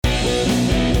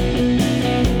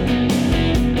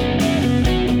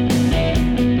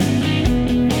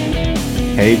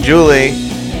Hey, Julie.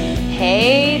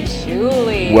 Hey,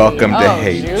 Julie. Welcome to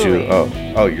Hey, Julie.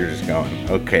 Oh, you're just going.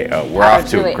 Okay, we're off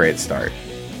to a great start.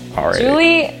 All right.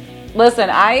 Julie,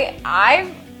 listen,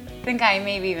 I think I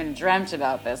maybe even dreamt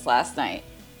about this last night,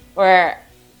 where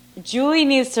Julie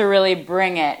needs to really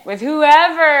bring it. With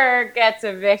whoever gets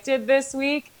evicted this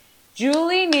week,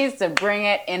 Julie needs to bring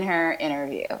it in her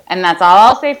interview. And that's all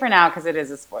I'll say for now because it is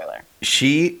a spoiler.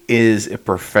 She is a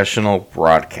professional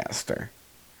broadcaster.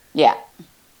 Yeah.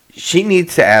 She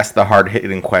needs to ask the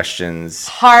hard-hitting questions.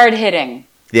 Hard-hitting.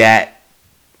 That,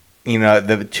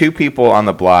 the two people on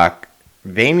the block,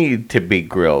 they need to be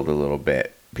grilled a little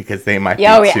bit because they might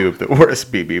be two of the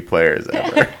worst BB players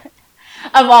ever.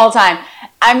 Of all time.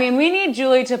 I mean, we need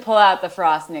Julie to pull out the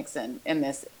Frost Nixon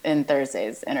in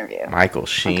Thursday's interview. Michael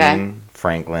Sheen, okay.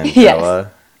 Frank Langella.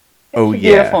 Yes. Oh, yeah.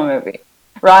 Beautiful movie.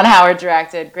 Ron Howard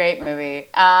directed. Great movie.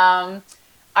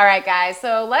 All right, guys.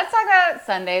 So let's talk about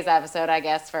Sunday's episode, I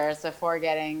guess, first, before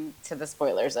getting to the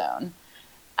spoiler zone.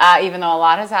 Even though a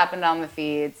lot has happened on the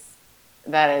feeds,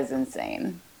 that is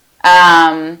insane.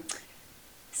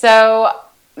 So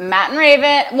Matt and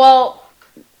Raven, well...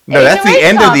 No, that's the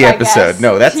end of the episode.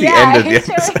 No, that's the end of the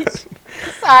episode.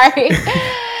 Sorry,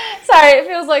 it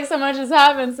feels like so much has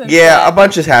happened since then. A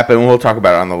bunch has happened. We'll talk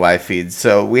about it on the live feed.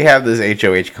 So we have this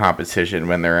HOH competition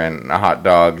when they're in hot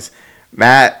dogs.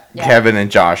 Matt, Kevin,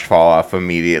 and Josh fall off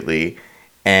immediately.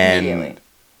 And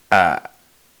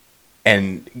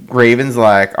Raven's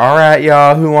like, all right,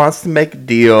 y'all, who wants to make a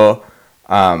deal?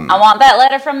 I want that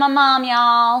letter from my mom,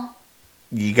 y'all.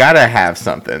 You got to have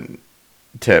something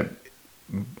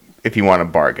if you want to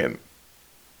bargain.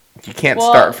 You can't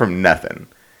start from nothing.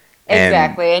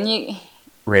 Exactly. And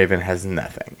Raven has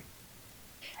nothing.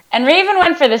 And Raven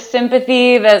went for the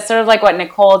sympathy, that's sort of like what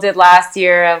Nicole did last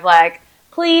year of like,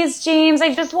 please, James,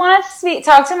 I just want to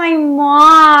talk to my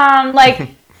mom.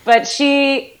 But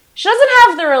she doesn't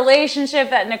have the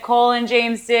relationship that Nicole and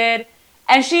James did.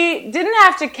 And she didn't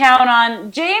have to count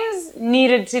on... James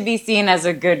needed to be seen as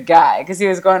a good guy because he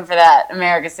was going for that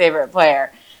America's favorite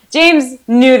player. James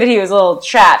knew that he was a little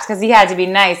trapped because he had to be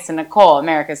nice to Nicole,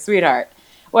 America's sweetheart.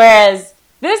 Whereas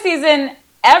this season,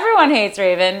 everyone hates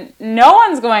Raven. No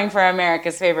one's going for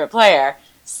America's favorite player.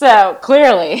 So,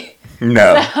 clearly.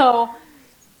 No.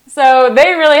 So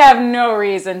they really have no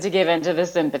reason to give in to the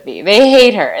sympathy. They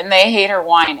hate her, and they hate her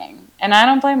whining. And I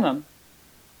don't blame them.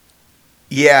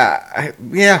 Yeah,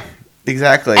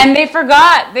 exactly. And they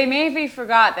maybe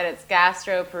forgot that it's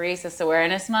Gastroparesis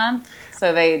Awareness Month,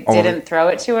 so they didn't throw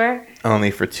it to her.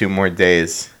 Only for 2 more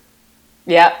days.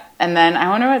 Yep, and then I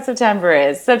wonder what September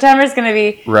is. September's going to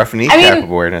be... Rough Kneecap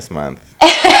Awareness Month.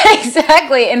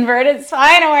 Exactly, Inverted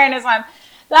Spine Awareness Month.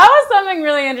 That was something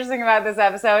really interesting about this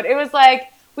episode. It was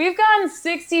like, we've gone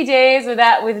 60 days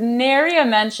with nary a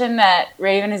mention that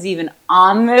Raven is even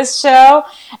on this show.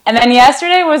 And then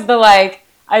yesterday was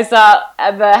I saw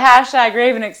the hashtag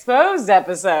Raven Exposed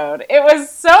episode. It was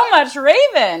so much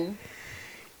Raven.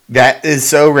 That is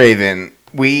so Raven.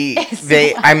 The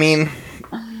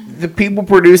people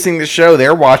producing the show,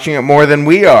 they're watching it more than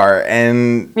we are.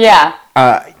 And yeah.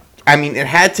 It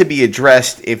had to be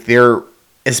addressed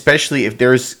especially if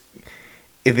there's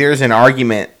an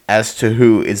argument as to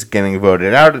who is getting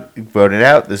voted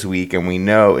out this week, and we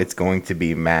know it's going to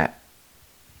be Matt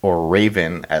or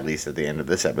Raven, at least at the end of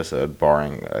this episode,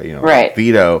 barring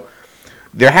veto.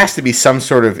 There has to be some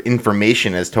sort of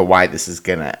information as to why this is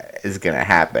gonna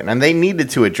happen, and they needed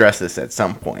to address this at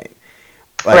some point.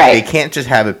 They can't just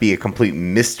have it be a complete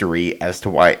mystery as to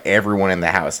why everyone in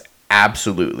the house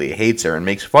absolutely hates her and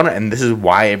makes fun of her, and this is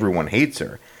why everyone hates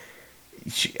her.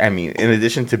 In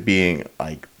addition to being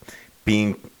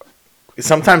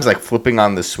sometimes flipping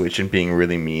on the switch and being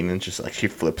really mean and just she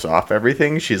flips off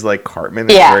everything. She's like Cartman.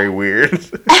 It's very weird.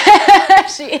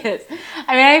 She is.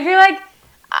 I feel like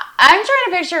I'm trying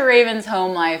to picture Raven's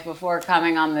home life before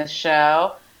coming on this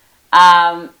show.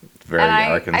 Very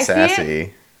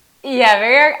Arkansas-y.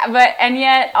 Yeah, and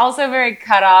yet also very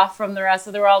cut off from the rest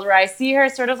of the world, where I see her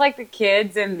sort of like the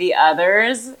kids in The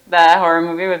Others, the horror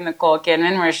movie with Nicole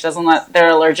Kidman, where they're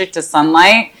allergic to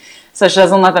sunlight, so she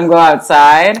doesn't let them go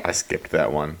outside. I skipped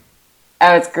that one.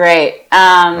 Oh, it's great.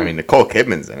 Nicole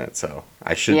Kidman's in it, so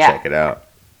I should check it out.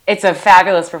 It's a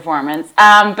fabulous performance.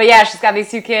 But yeah, she's got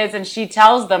these 2 kids, and she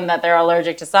tells them that they're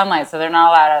allergic to sunlight, so they're not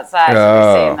allowed outside, so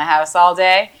they stay in the house all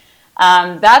day.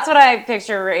 That's what I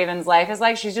picture Raven's life is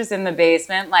like. She's just in the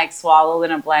basement, swallowed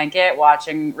in a blanket,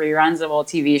 watching reruns of old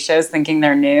TV shows, thinking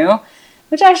they're new,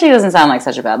 which actually doesn't sound like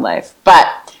such a bad life.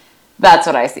 But that's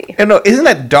what I see. No, isn't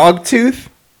that Dogtooth?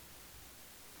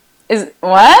 Is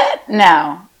what?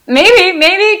 No. Maybe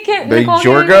Nicole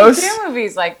Kidman do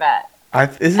movies like that.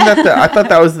 Isn't that the? I thought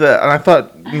that was the. And I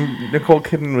thought Nicole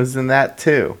Kidman was in that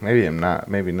too. Maybe I'm not.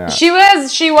 Maybe not. She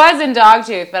was in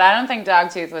Dogtooth, but I don't think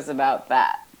Dogtooth was about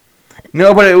that.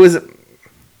 No, but it was.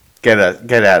 Get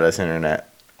at us,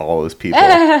 internet. All those people.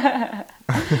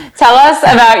 Tell us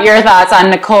about your thoughts on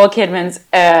Nicole Kidman's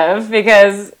Eve,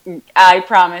 because I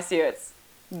promise you it's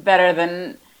better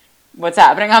than what's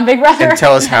happening on Big Brother. And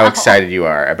tell us how excited you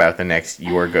are about the next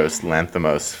Yorgos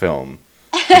Lanthimos film,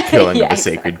 The Killing of a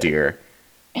Sacred Deer.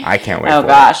 I can't wait for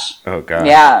gosh. it. Oh, gosh.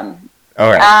 Yeah.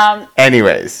 All right.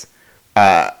 Anyways,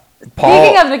 Paul...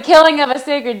 Speaking of The Killing of a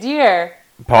Sacred Deer...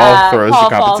 Paul throws the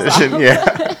competition.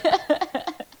 Yeah.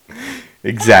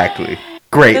 Exactly.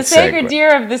 Great The sacred segue.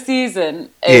 deer of the season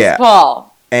is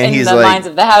Paul. And in he's the like, minds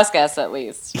of the house guests, at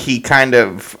least. He kind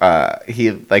of,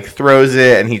 he like throws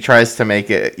it and he tries to make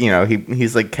it,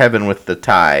 he's like Kevin with the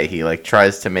tie. He like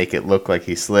tries to make it look like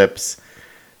he slips.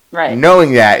 Right.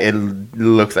 Knowing that it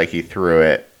looks like he threw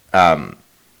it.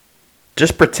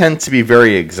 Just pretend to be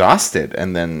very exhausted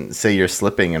and then say you're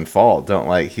slipping and fall.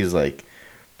 He's like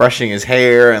brushing his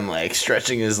hair and like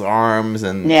stretching his arms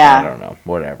and I don't know,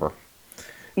 whatever.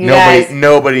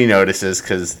 Nobody notices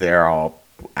because they're all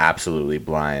absolutely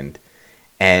blind.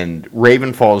 And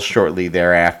Raven falls shortly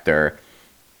thereafter.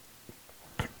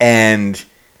 And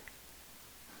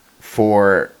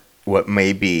for what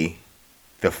may be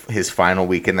his final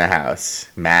week in the house,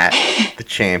 Matt, the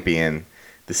champion,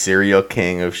 the serial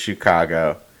king of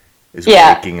Chicago, is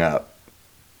waking up.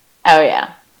 Oh,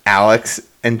 yeah. Alex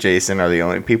and Jason are the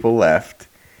only people left.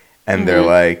 And they're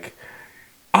like,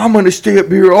 I'm going to stay up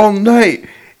here all night.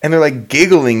 And they're like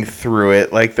giggling through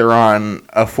it like they're on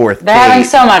a fourth date. They're having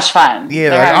so much fun.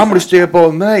 Yeah, like, I'm going to stay up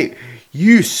all night.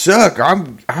 You suck.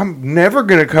 I'm never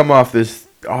going to come off this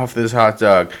hot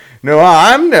dog. No,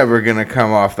 I'm never going to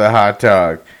come off the hot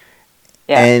dog.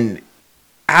 Yeah. And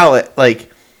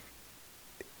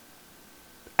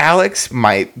Alex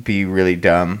might be really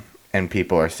dumb, and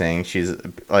people are saying she's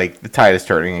like the tide is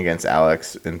turning against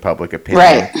Alex in public opinion.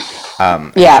 Right.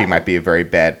 She might be a very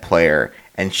bad player.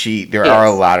 And there are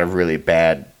a lot of really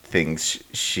bad things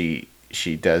she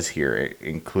does here,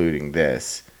 including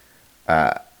this.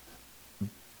 But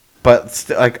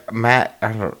like Matt,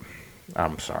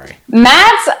 I'm sorry.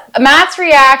 Matt's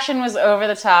reaction was over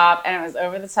the top, and it was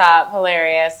over the top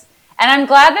hilarious. And I'm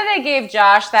glad that they gave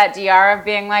Josh that DR of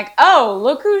being like, oh,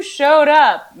 look who showed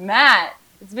up, Matt.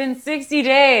 It's been 60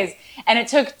 days, and it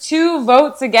took 2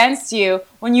 votes against you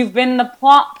when you've been the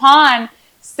pawn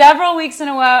several weeks in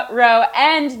a row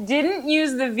and didn't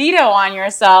use the veto on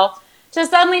yourself to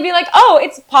suddenly be like, oh,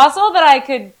 it's possible that I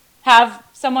could have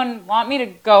someone want me to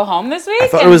go home this week? I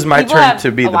thought it was my turn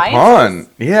to be the pawn.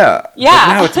 Yeah. Yeah.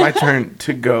 But now it's my turn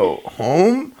to go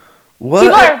home? What?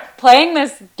 People are playing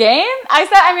this game? I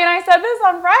said this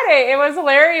on Friday. It was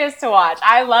hilarious to watch.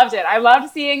 I loved it.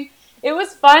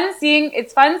 It's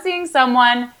fun seeing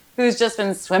someone who's just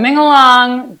been swimming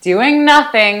along, doing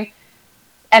nothing,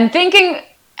 and thinking...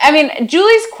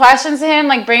 Julie's questions to him,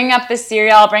 like bringing up the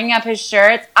cereal, bringing up his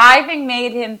shirts, I think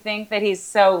made him think that he's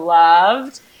so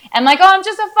loved. And like, oh, I'm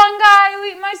just a fun guy who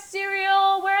eat my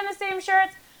cereal, wearing the same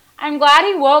shirts. I'm glad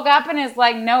he woke up and is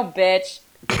like, no, bitch.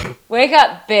 Wake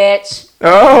up, bitch.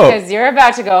 Oh. Because you're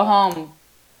about to go home,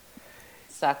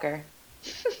 sucker.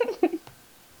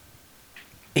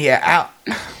 Yeah.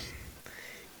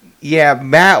 Yeah,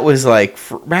 Matt was like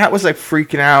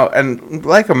freaking out. And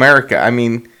like America,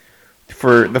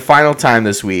 for the final time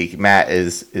this week, Matt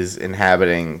is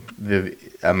inhabiting the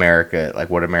America, like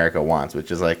what America wants, which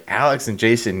is like, Alex and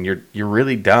Jason, you're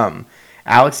really dumb.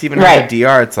 Alex even had a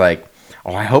DR. It's like,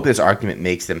 oh, I hope this argument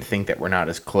makes them think that we're not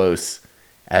as close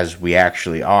as we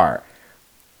actually are.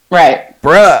 Right.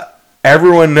 Bruh,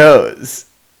 everyone knows.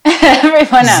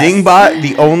 Everyone knows. Zingbot,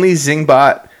 the only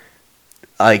Zingbot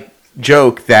like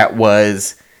joke that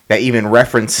even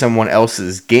referenced someone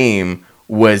else's game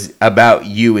was about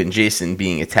you and Jason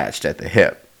being attached at the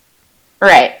hip.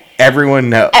 Right. Everyone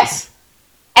knows.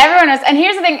 Everyone knows. And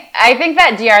here's the thing. I think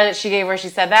that DR that she gave where she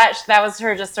said that was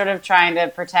her just sort of trying to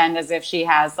pretend as if she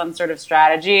has some sort of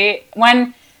strategy.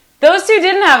 When those two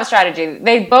didn't have a strategy.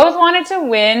 They both wanted to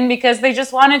win because they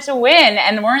just wanted to win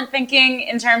and weren't thinking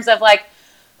in terms of like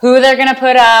who they're going to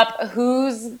put up,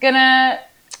 who's going to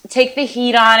take the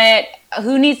heat on it,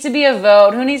 who needs to be a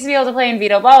vote, who needs to be able to play in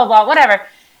veto, blah, blah, blah, whatever.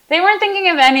 They weren't thinking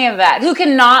of any of that. Who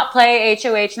cannot play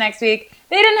HOH next week?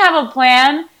 They didn't have a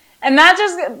plan. And that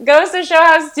just goes to show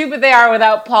how stupid they are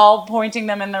without Paul pointing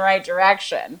them in the right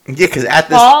direction. Yeah, because at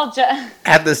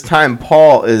this time,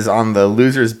 Paul is on the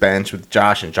loser's bench with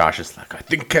Josh, and Josh is like, I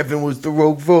think Kevin was the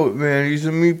rogue vote, man. He's a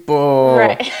meatball.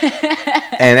 Right.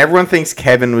 And everyone thinks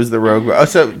Kevin was the rogue vote. Oh,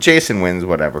 so Jason wins,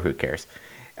 whatever, who cares?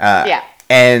 Yeah.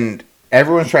 And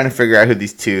everyone's trying to figure out who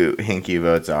these two hinky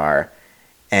votes are.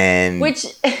 And Which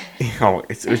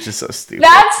it was just so stupid.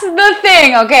 That's the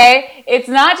thing, okay? It's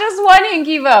not just one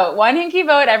hinky vote. One hinky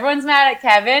vote, everyone's mad at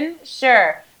Kevin.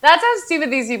 Sure. That's how stupid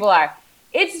these people are.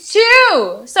 It's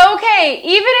two. So, okay,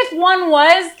 even if one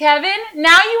was Kevin,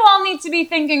 now you all need to be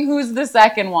thinking who's the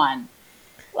second one.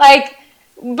 Like,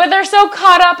 but they're so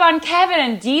caught up on Kevin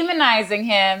and demonizing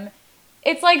him.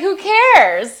 It's like, who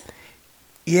cares?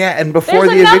 Yeah, and before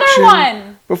There's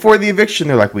the eviction,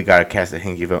 they're like, we gotta cast a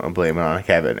hinky vote and blame it on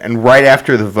Kevin. And right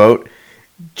after the vote,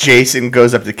 Jason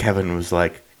goes up to Kevin and was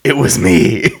like, it was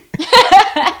me.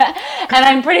 And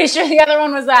I'm pretty sure the other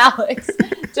one was Alex.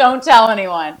 Don't tell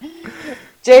anyone.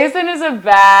 Jason is a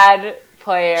bad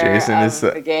player of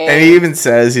the game. And he even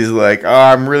says, he's like, oh,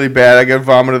 I'm really bad. I get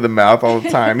vomit in the mouth all the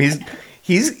time.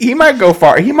 He might go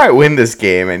far. He might win this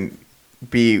game and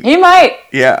be... He might.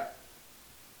 Yeah.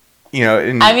 You know,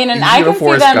 and I can see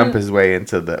Forrest Gump his way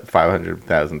into the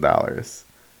 $500,000.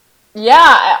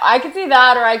 Yeah, I could see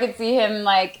that, or I could see him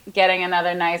like getting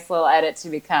another nice little edit to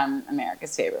become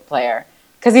America's favorite player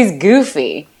because he's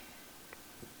goofy.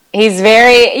 He's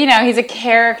very, he's a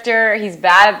character. He's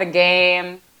bad at the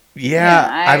game. Yeah,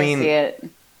 I see it.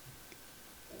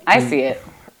 I see it.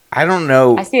 I don't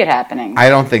know. I see it happening. I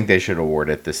don't think they should award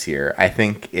it this year. I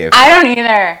think I don't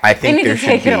either. I think they need to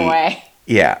take it away.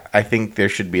 Yeah, I think there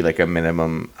should be like a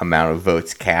minimum amount of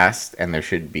votes cast, and there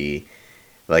should be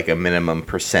like a minimum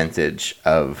percentage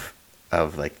of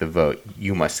like the vote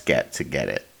you must get to get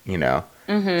it.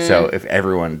 Mm-hmm. So if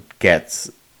everyone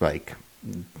gets like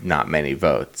not many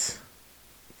votes,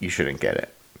 you shouldn't get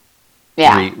it.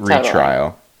 Yeah,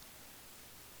 retrial.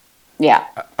 Yeah.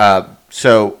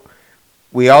 So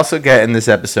we also get in this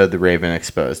episode the Raven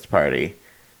exposed party,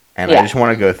 and I just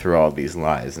want to go through all these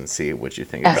lies and see what you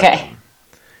think about them.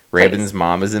 Raven's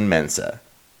mom is in Mensa.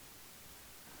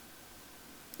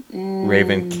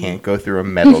 Raven can't go through a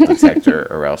metal detector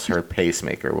or else her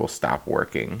pacemaker will stop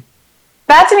working.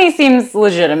 That to me seems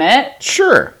legitimate.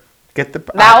 Sure.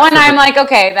 That one I'm like,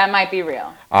 okay, that might be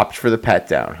real. Opt for the pat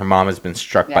down. Her mom has been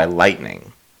struck by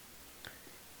lightning.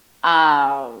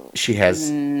 She has...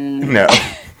 No.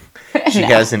 She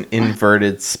has an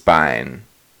inverted spine.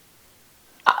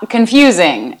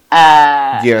 Confusing.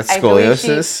 Yeah,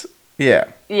 scoliosis?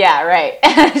 Yeah. Yeah, right.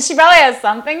 She probably has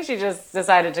something. She just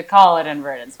decided to call it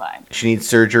inverted spine. She needs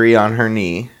surgery on her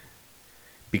knee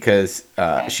because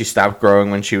she stopped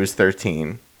growing when she was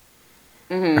 13.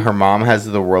 Mm-hmm. Her mom has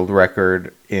the world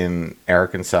record in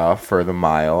Arkansas for the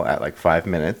mile at like 5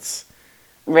 minutes.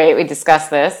 Right, we discussed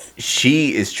this.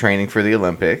 She is training for the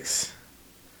Olympics.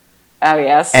 Oh,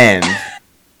 yes. And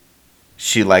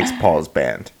she likes Paul's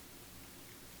band.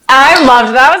 I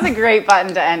loved that. Was a great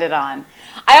button to end it on.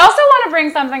 I also want to bring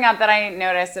something up that I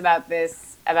noticed about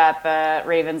the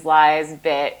Raven's Lies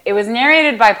bit. It was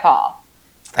narrated by Paul.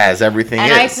 As everything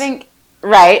is. And I think,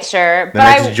 right, sure. The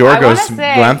next Yorgos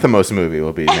Lanthimos movie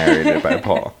will be narrated by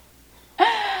Paul.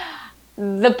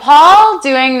 The Paul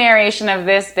doing narration of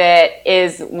this bit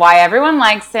is why everyone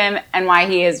likes him and why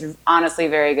he is honestly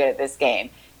very good at this game.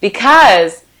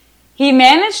 Because he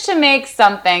managed to make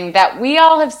something that we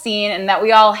all have seen and that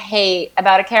we all hate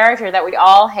about a character that we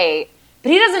all hate,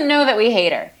 but he doesn't know that we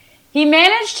hate her. He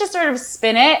managed to sort of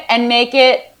spin it and make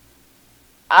it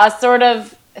a sort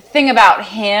of thing about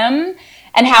him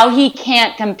and how he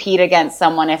can't compete against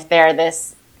someone if they're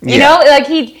this, you know, like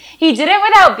he did it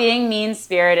without being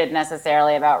mean-spirited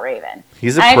necessarily about Raven.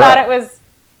 He's a pro. I thought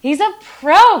he's a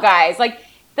pro, guys. Like,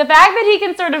 the fact that he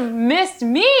can sort of mist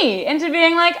me into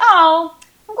being like, oh,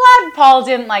 I'm glad Paul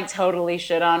didn't like totally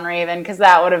shit on Raven because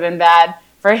that would have been bad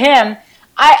for him.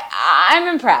 I'm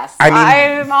impressed. I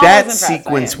mean, that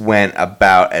sequence went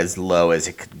about as low as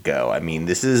it could go. I mean,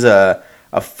 this is a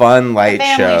fun, light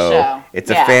show. It's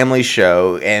a family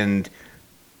show, and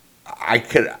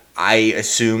I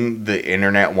assume the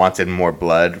internet wanted more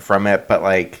blood from it, but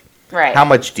like, how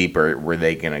much deeper were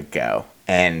they gonna go?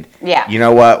 And you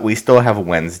know what? We still have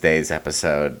Wednesday's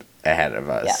episode ahead of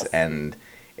us, and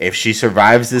if she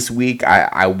survives this week,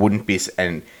 I wouldn't be.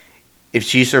 And if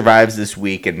she survives this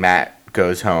week and Matt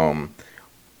goes home,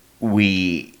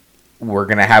 we're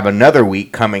gonna have another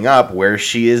week coming up where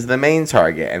she is the main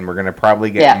target, and we're gonna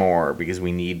probably get more because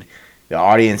the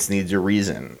audience needs a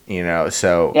reason, you know.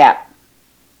 So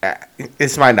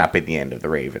this might not be the end of the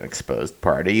Raven exposed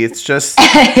party. It was just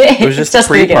a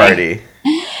pre-party.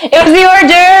 It was the hors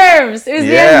d'oeuvres. It was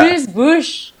the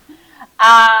amuse-bouche.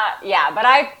 But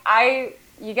I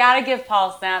you gotta give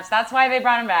Paul snaps. That's why they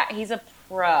brought him back. He's a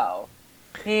pro.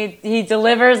 He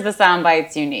delivers the sound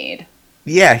bites you need.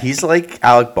 Yeah, he's like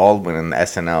Alec Baldwin in the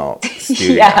SNL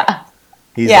studio. Yeah.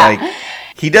 He's like,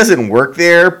 he doesn't work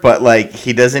there, but like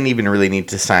he doesn't even really need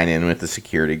to sign in with the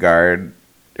security guard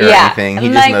or anything. He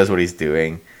just knows what he's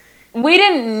doing. We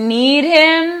didn't need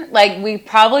him. Like, we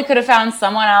probably could have found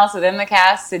someone else within the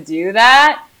cast to do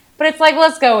that. But it's like,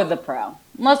 let's go with the pro.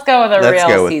 Let's go with a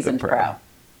real seasoned pro.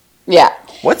 Yeah.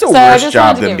 What's a worse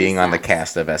job than being on the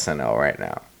cast of SNL right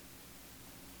now?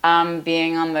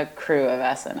 Being on the crew of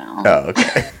SNL. Oh,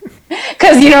 okay.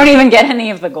 Because you don't even get any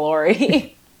of the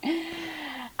glory.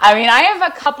 I mean,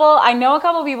 I know a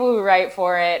couple people who write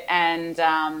for it, and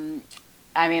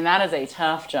I mean, that is a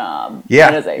tough job.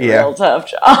 Yeah. That is a real tough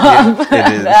job.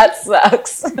 Yeah, it is. That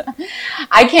sucks.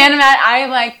 I can't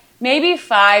imagine. Maybe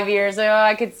 5 years ago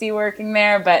I could see working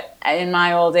there, but in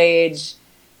my old age,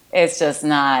 it's just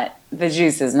not, the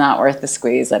juice is not worth the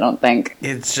squeeze, I don't think.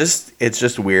 It's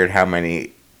just weird how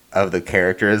many of the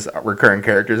recurring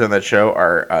characters on that show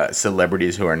are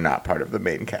celebrities who are not part of the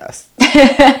main cast.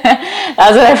 That's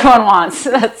what everyone wants.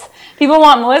 People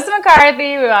want Melissa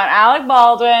McCarthy, we want Alec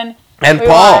Baldwin. And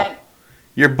Paul,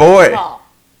 your boy. Paul.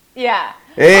 Yeah.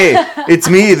 Hey, it's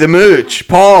me, the mooch,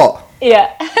 Paul.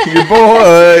 Yeah. Your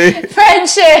boy.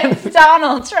 Friendship.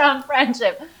 Donald Trump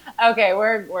friendship. Okay,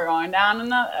 we're going down in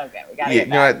the... Okay, we gotta get back. You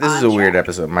know what? This is a weird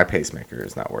episode. My pacemaker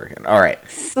is not working. All right.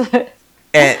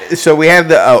 And so we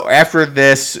have after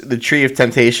this, the Tree of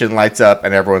Temptation lights up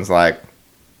and everyone's like,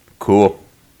 cool.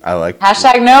 I like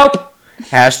it. Nope.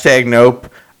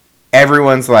 Nope.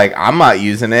 Everyone's like, I'm not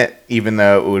using it, even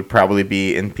though it would probably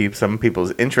be in some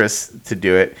people's interests to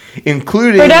do it,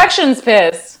 including... Production's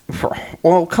pissed.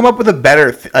 Well, come up with a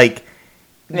better...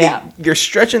 You're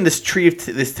stretching this Tree of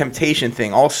this Temptation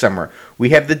thing all summer. We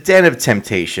have the Den of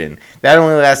Temptation. That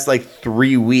only lasts like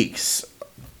 3 weeks.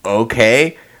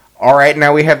 Okay. All right,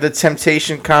 now we have the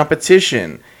Temptation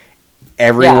competition.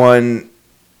 Everyone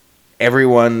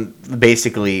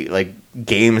basically like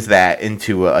games that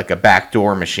into a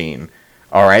backdoor machine.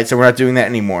 All right, so we're not doing that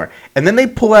anymore. And then they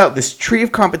pull out this tree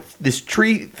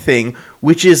thing,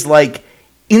 which is like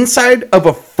inside of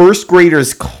a first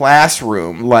grader's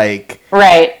classroom. Like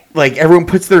everyone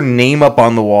puts their name up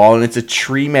on the wall, and it's a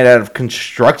tree made out of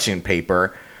construction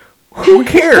paper. Who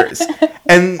cares?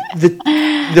 And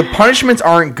the punishments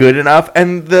aren't good enough,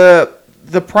 and the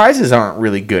prizes aren't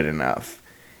really good enough.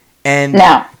 And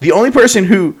the only person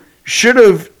who should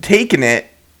have taken it,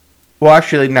 well,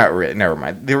 actually, not really. Never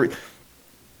mind. The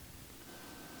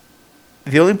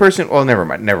only person. Well, never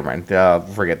mind.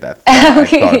 Forget that. I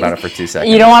thought about it for 2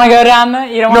 seconds. You don't want to go down the.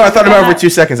 No, I thought about it for 2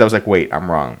 seconds. I was like, wait, I'm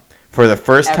wrong. For the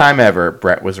first time ever,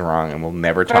 Brett was wrong, and we'll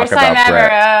never talk about Brett. First time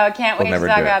ever. Can't wait to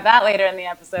talk about that later in the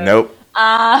episode. Nope.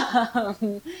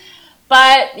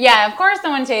 But yeah, of course,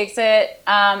 no one takes it.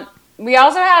 We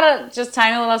also had a just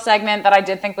tiny little segment that I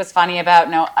did think was funny about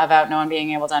no one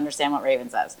being able to understand what Raven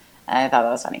says. I thought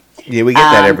that was funny. Yeah, we get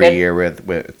that every year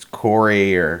with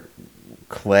Corey or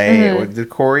Clay. Mm-hmm. Did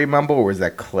Corey mumble, or was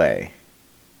that Clay?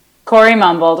 Corey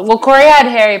mumbled. Well, Corey had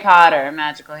Harry Potter,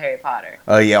 magical Harry Potter.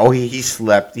 Oh yeah. Oh, he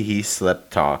sleep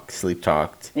talked.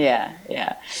 Yeah.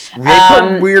 They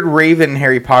put weird Raven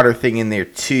Harry Potter thing in there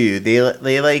too. They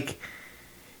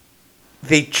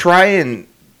try and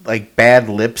like bad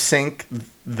lip sync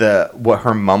what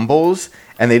her mumbles,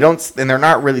 and they're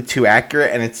not really too accurate,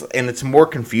 and it's more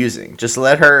confusing. Just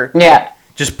let her. Yeah.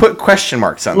 Just put question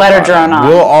marks on. Let her drone on.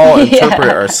 We'll all interpret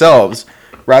it ourselves,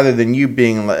 rather than you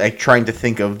being like trying to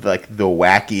think of like the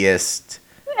wackiest.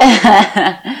 They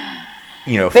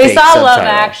saw Love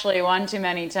Actually one too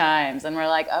many times, and we're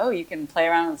like, oh, you can play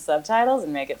around with subtitles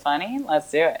and make it funny?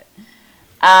 Let's do it.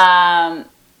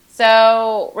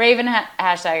 So Raven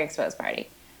hashtag exposed party.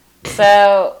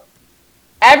 So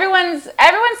everyone's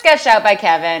sketched out by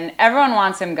Kevin. Everyone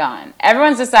wants him gone.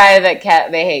 Everyone's decided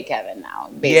that they hate Kevin now.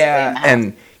 Basically, yeah,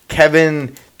 and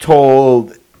Kevin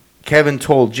told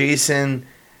Jason,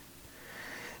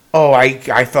 "Oh,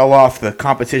 I fell off the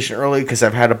competition early because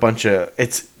I've had a bunch of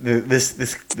this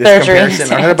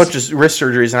comparison. I had a bunch of wrist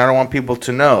surgeries, and I don't want people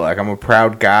to know. Like, I'm a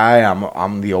proud guy.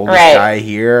 I'm the oldest guy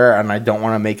here, and I don't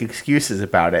want to make excuses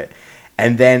about it."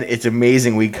 And then it's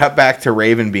amazing. We cut back to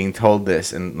Raven being told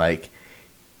this, and like,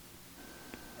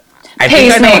 I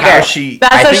think I know how she.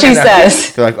 That's what she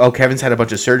says. They're like, "Oh, Kevin's had a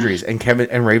bunch of surgeries,"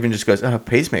 and Raven just goes, "Oh,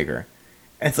 pacemaker."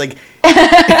 And it's like,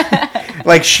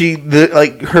 like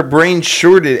her brain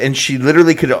shorted, and she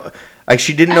literally could, Like,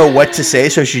 she didn't know what to say,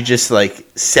 so she just, like,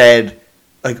 said,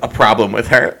 like, a problem with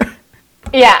her.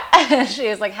 Yeah. She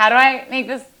was like, how do I make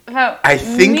this vote? I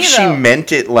think she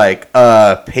meant it like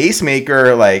a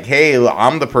pacemaker, like, hey,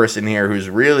 I'm the person here who's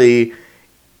really,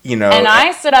 you know. And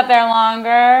I stood up there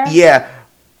longer. Yeah,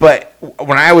 but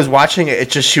when I was watching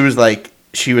it, she was like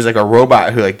a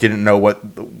robot who, like, didn't know what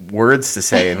words to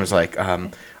say and was like,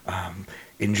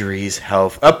 injuries,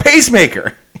 health, a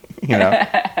pacemaker, you know.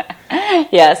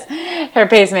 Yes, her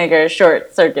pacemaker is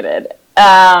short-circuited.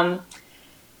 Yeah,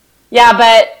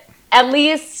 but at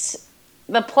least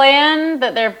the plan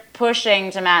that they're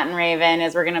pushing to Matt and Raven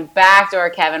is we're going to backdoor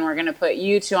Kevin. We're going to put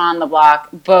you two on the block,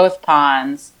 both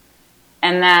pawns.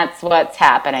 And that's what's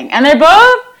happening. And they're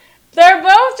both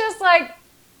just like,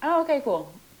 oh, okay,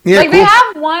 cool. Yeah, like, cool. They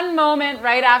have one moment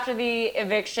right after the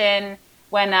eviction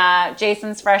when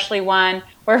Jason's freshly won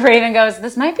where Raven goes,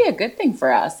 this might be a good thing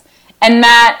for us. And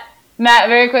Matt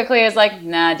very quickly is like,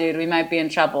 nah, dude, we might be in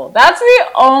trouble. That's the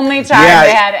only time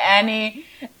they had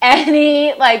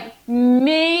any like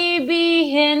maybe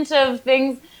hint of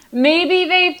things. Maybe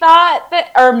they thought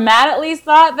that, or Matt at least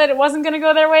thought that it wasn't going to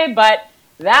go their way, but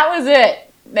that was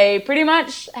it. They pretty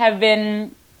much have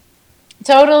been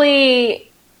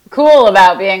totally cool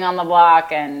about being on the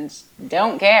block and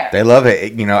don't care. They love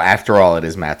it. You know, after all, it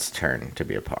is Matt's turn to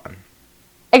be a pawn.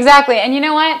 Exactly. And you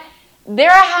know what? They're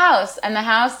a house, and the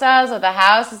house does what the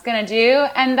house is going to do,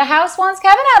 and the house wants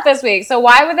Kevin out this week, so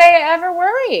why would they ever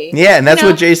worry? Yeah, and that's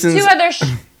what Jason's...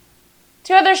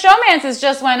 Two other showmances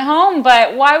just went home,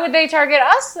 but why would they target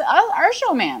us, our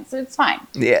showmans? It's fine.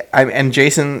 Yeah, and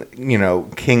Jason, you know,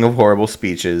 king of horrible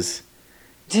speeches,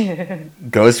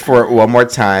 goes for it one more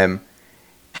time.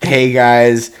 Hey,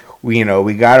 guys, we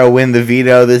got to win the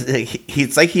veto.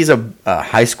 It's like he's a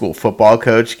high school football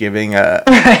coach giving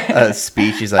a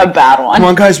speech. He's like, a bad one. Come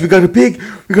on, guys, we got a big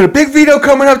veto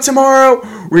coming up tomorrow.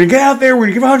 We're going to get out there.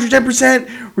 We're going to give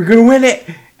 110%. We're going to win it.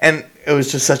 And it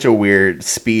was just such a weird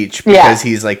speech because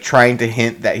he's like trying to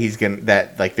hint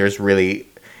that there's really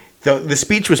the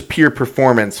speech was pure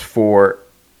performance for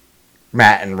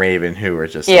Matt and Raven, who were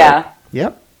just like,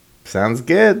 yep, sounds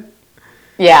good.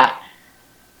 Yeah.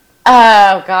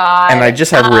 Oh God. And I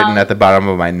just have written at the bottom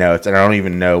of my notes, and I don't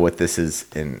even know what this is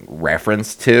in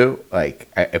reference to. Like,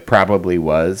 it probably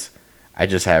was. I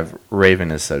just have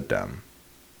Raven is so dumb.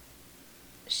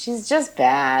 She's just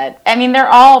bad. I mean, they're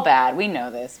all bad. We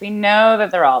know this. We know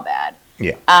that they're all bad.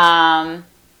 Yeah.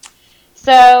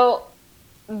 So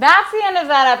that's the end of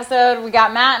that episode. We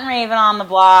got Matt and Raven on the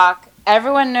block.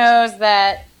 Everyone knows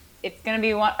that it's going to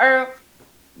be one, or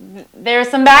there's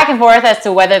some back and forth as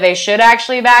to whether they should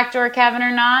actually backdoor Kevin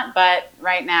or not. But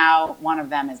right now, one of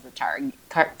them is the target.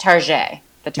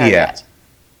 The target.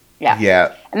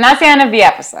 Yeah. And that's the end of the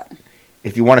episode.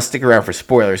 If you want to stick around for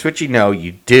spoilers, which you know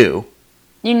you do.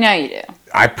 You know you do.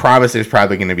 I promise there's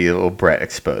probably going to be a little Brett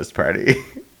exposed party.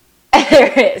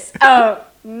 There is. Oh,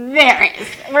 there is.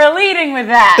 We're leading with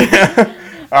that.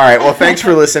 All right. Well, thanks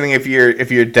for listening. If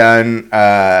you're done,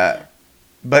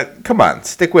 but come on,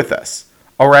 stick with us.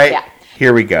 All right. Yeah.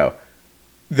 Here we go.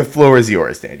 The floor is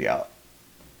yours, Danielle.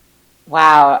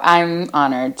 Wow, I'm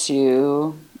honored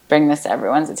to bring this to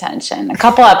everyone's attention. A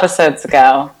couple episodes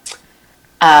ago,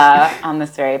 on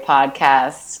this very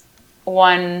podcast,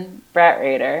 one Brett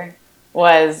Rader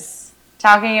was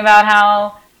talking about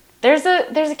how there's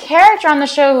a character on the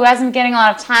show who hasn't been getting a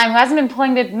lot of time, who hasn't been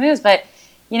pulling big moves, but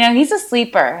he's a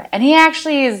sleeper, and he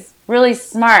actually is really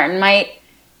smart and might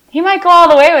go all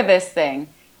the way with this thing.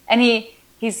 And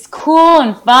he's cool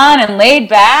and fun and laid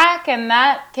back, and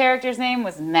that character's name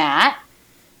was Matt.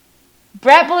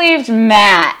 Brett believed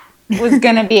Matt was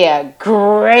going to be a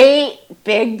great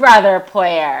Big Brother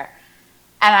player.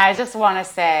 And I just want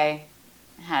to say,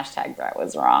 hashtag Brett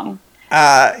was wrong.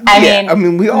 I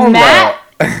mean, we all know.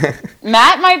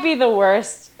 Matt might be the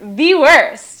worst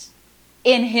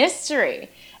in history.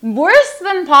 Worse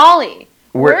than Pauly.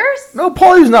 Worse? No,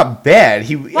 Pauly was not bad.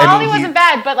 Pauly wasn't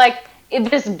bad, but like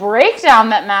this breakdown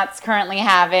that Matt's currently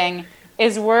having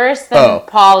is worse than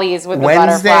Pauly's with the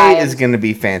butterflies. Wednesday is going to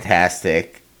be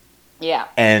fantastic. Yeah.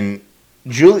 And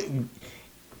Julie,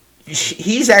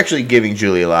 he's actually giving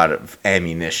Julie a lot of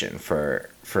ammunition for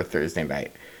Thursday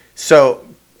night. So,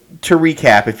 to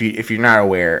recap, if you're not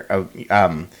aware of,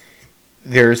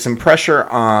 there's some pressure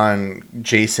on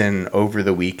Jason over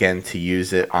the weekend to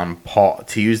use it on Paul,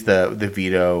 to use the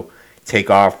veto, take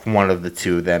off one of the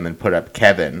two of them and put up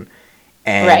Kevin.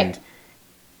 And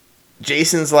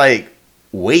Jason's like,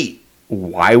 wait,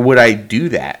 why would I do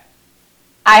that?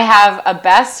 I have a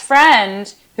best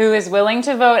friend who is willing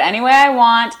to vote any way I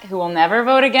want, who will never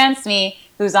vote against me,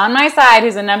 who's on my side,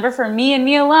 who's a number for me and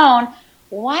me alone.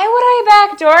 why would I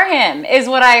backdoor him? Is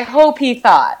what I hope he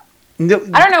thought. No,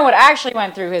 I don't know what actually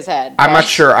went through his head. I'm not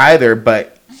sure either,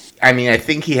 but I mean, I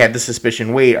think he had the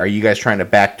suspicion, wait, are you guys trying to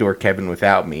backdoor Kevin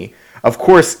without me? Of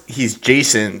course, he's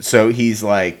Jason, so he's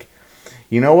like,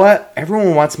 you know what?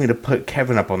 Everyone wants me to put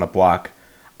Kevin up on the block.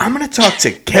 I'm going to talk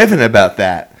to Kevin about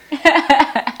that.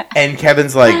 And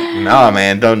Kevin's like, no,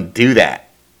 man, don't do that.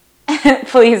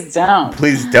 Please don't.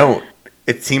 Please don't.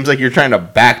 It seems like you're trying to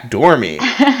backdoor me.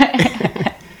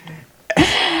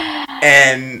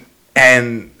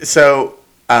 and so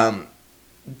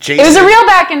Jason, it was a real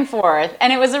back and forth,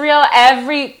 and it was a real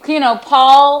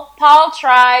Paul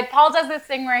tried. Paul does this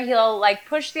thing where he'll like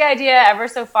push the idea ever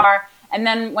so far, and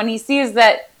then when he sees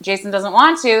that Jason doesn't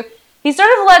want to, he sort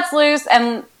of lets loose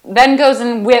and then goes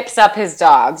and whips up his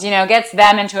dogs, gets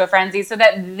them into a frenzy so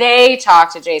that they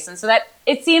talk to Jason, so that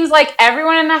it seems like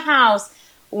everyone in the house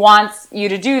wants you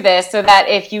to do this, so that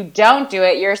if you don't do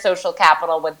it, your social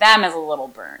capital with them is a little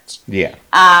burnt. Yeah.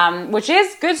 Which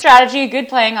is good strategy, good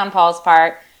playing on Paul's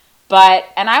part.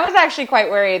 And I was actually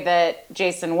quite worried that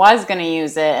Jason was going to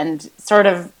use it, and sort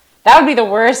of, that would be the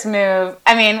worst move.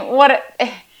 I mean,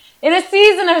 in a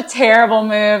season of terrible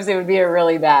moves, it would be it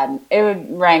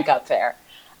would rank up there.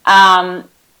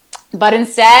 But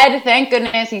instead, thank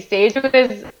goodness, he stays with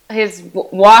his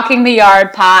walking the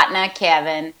yard partner,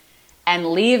 Kevin, and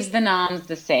leaves the noms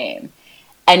the same.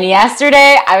 And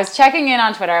yesterday, I was checking in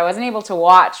on Twitter. I wasn't able to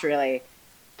watch, really,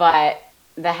 but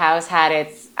the house had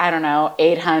its,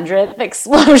 800th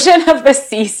explosion of the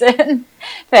season,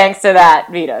 thanks to that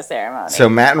veto ceremony. So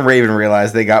Matt and Raven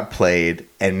realized they got played,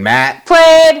 and Matt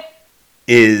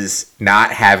is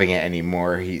not having it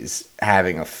anymore. He's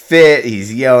having a fit.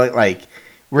 He's yelling. Like,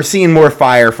 we're seeing more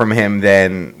fire from him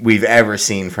than we've ever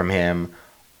seen from him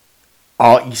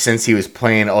since he was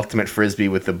playing Ultimate Frisbee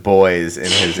with the boys in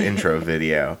his intro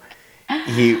video.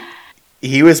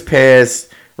 He was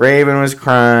pissed. Raven was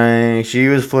crying. She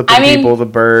was flipping people the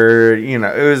bird. It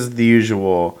was the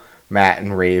usual Matt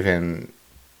and Raven,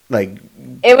 like,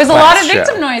 it was a lot of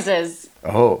victim noises.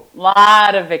 Oh. A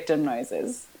lot of victim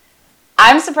noises.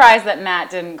 I'm surprised that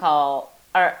Matt didn't call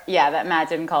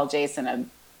Jason a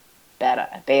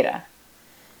beta.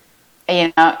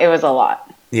 It was a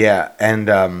lot. Yeah,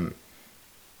 and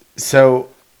so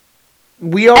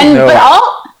we all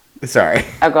know. Sorry.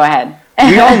 Oh, go ahead.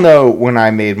 We all know when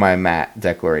I made my Matt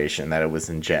declaration that it was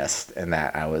in jest, and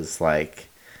that I was like,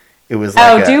 it was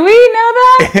like. Oh, do we know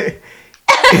that?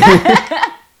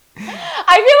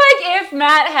 I feel like if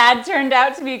Matt had turned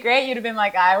out to be great, you'd have been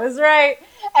like, I was right.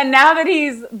 And now that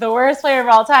he's the worst player of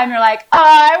all time, you're like, oh,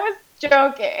 I was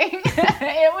joking.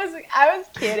 I was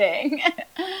kidding.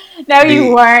 No,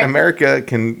 you weren't. America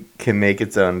can make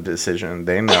its own decision.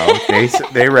 They know. They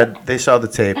saw the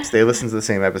tapes. They listened to the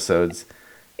same episodes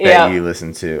that you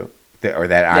listened to, or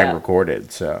that I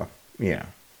recorded. So yeah.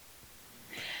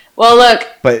 Well, look.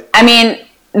 But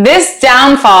this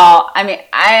downfall.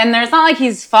 And there's not like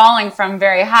he's falling from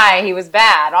very high. He was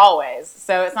bad always,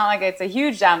 so it's not like it's a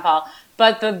huge downfall.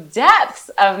 But the depths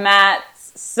of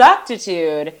Matt's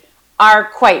suctitude are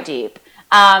quite deep,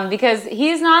 because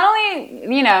he's not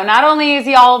only is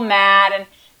he all mad, and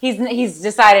he's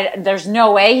decided there's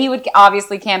no way he would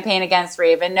obviously campaign against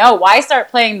Raven. No, why start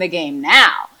playing the game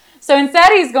now? So instead,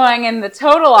 he's going in the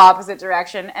total opposite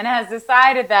direction and has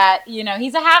decided that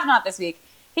he's a have-not this week.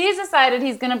 He's decided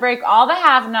he's going to break all the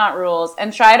have-not rules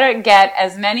and try to get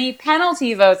as many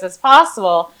penalty votes as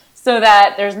possible, so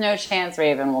that there's no chance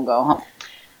Raven will go home.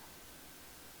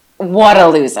 What a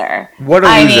loser.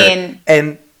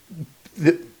 And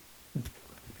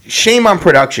shame on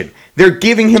production. They're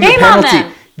giving him the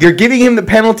penalty. They're giving him the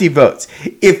penalty votes.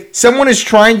 If someone is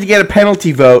trying to get a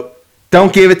penalty vote,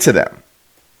 don't give it to them.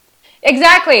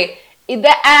 Exactly.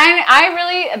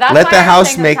 That's Let the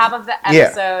house make on top of the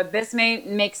episode. Yeah. This may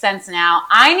make sense now.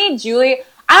 I need Julie.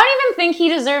 I don't even think he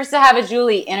deserves to have a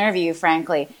Julie interview,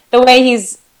 frankly. The way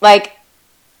he's like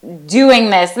doing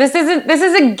this. This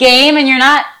is a game, and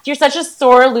you're such a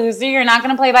sore loser. You're not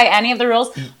going to play by any of the rules.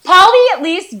 Paulie at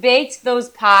least baked those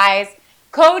pies.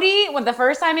 Cody, when the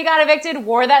first time he got evicted,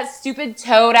 wore that stupid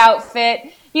Toad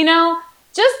outfit.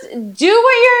 Just do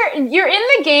what you're in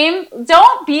the game.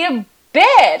 Don't be a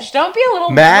bitch. Don't be a little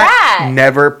brat. Matt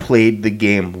never played the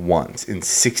game once in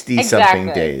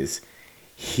 60-something days.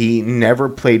 He never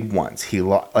played once.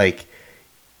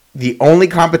 The only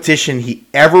competition he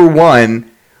ever won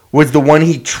was the one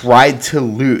he tried to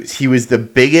lose. He was the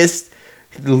biggest.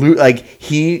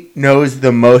 He knows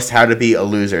the most how to be a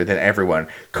loser than everyone.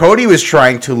 Cody was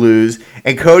trying to lose,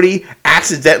 and Cody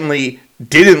accidentally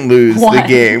didn't lose the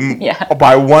game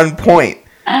by 1 point.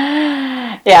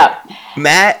 Yeah.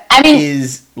 Matt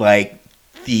is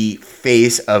the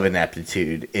face of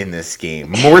ineptitude in this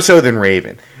game, more so than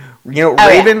Raven. You know, Oh,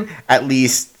 Raven, at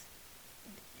least,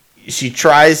 she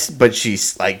tries, but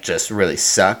she's, like, just really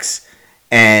sucks.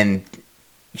 And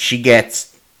she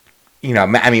gets, you know,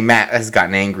 I mean, Matt has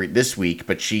gotten angry this week,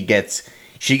 but she gets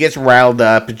riled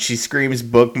up, and she screams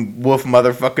 "Book woof,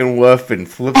 motherfucking woof," and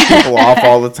flips people off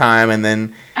all the time, and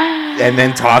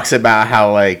then talks about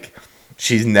how, like,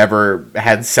 she's never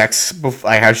had sex before,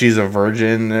 like how she's a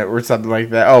virgin or something like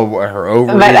that. Oh, her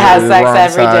ovaries But has are sex wrong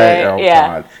every side. day. Oh, Yeah.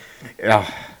 God.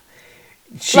 Ugh.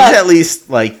 She's Look. at least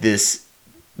like this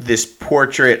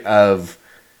portrait of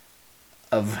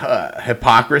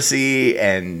hypocrisy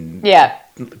and Yeah.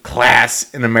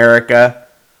 class in America.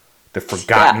 The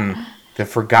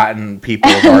forgotten people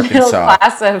of Middle Arkansas.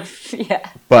 class of, yeah.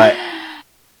 But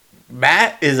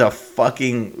Matt is a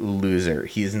fucking loser.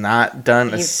 He's not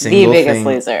done a He's single the biggest thing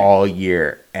loser. all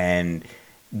year. And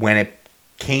when it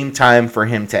came time for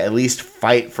him to at least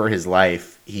fight for his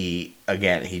life, he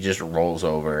just rolls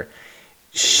over.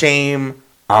 Shame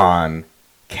on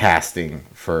casting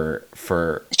for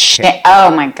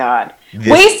Oh my God. This-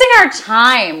 Wasting our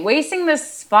time, wasting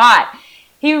this spot.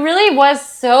 He really was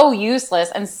so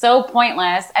useless and so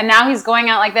pointless, and now he's going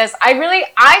out like this. I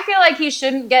feel like he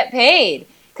shouldn't get paid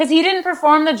because he didn't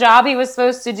perform the job he was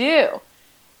supposed to do.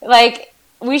 Like,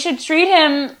 we should treat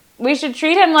him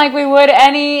like we would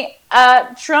any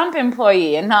Trump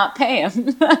employee and not pay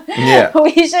him. Yeah.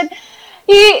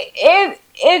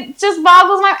 It just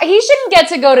boggles my. He shouldn't get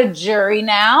to go to jury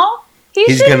now.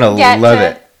 He's shouldn't gonna get love to-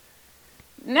 it.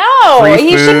 No, Free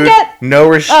he should food, get. no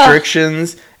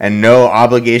restrictions, and no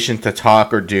obligation to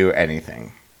talk or do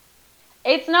anything.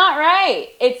 It's not right.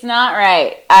 It's not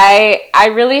right.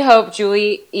 I really hope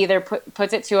Julie either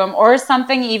puts it to him or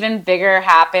something even bigger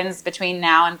happens between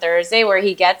now and Thursday where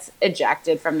he gets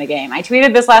ejected from the game. I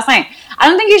tweeted this last night. I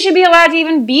don't think he should be allowed to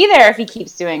even be there if he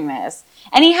keeps doing this.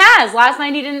 And he has. Last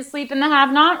night he didn't sleep in the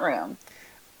have-not room.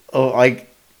 Oh, like,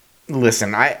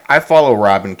 listen, I follow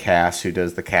Robin Cass, who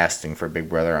does the casting for Big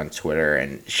Brother on Twitter,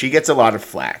 and she gets a lot of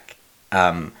flack.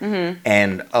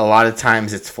 And a lot of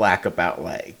times it's flack about,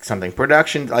 like, something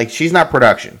production. Like, she's not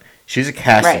production. She's a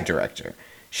casting director.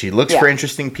 She looks for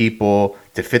interesting people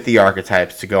to fit the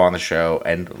archetypes to go on the show,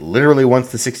 and literally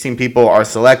once the 16 people are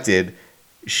selected,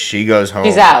 she goes home.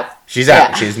 She's out. She's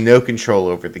out. She has no control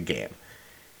over the game.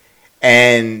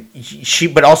 And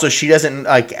but also she doesn't,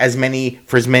 like,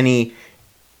 for as many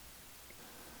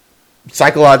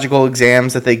psychological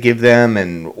exams that they give them,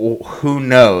 and who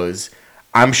knows,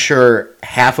 I'm sure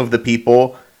half of the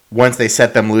people, once they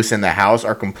set them loose in the house,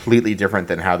 are completely different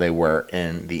than how they were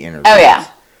in the interviews. Oh, yeah.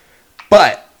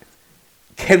 But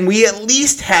can we at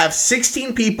least have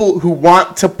 16 people who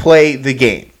want to play the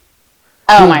game?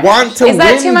 Oh, Who my want gosh. to Is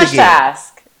that win too the much game. to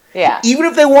ask? Yeah. Even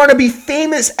if they want to be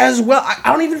famous as well, I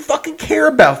don't even fucking care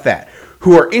about that.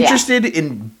 Who are interested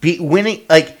in winning?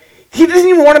 Like, he doesn't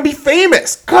even want to be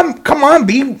famous. Come on,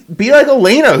 be like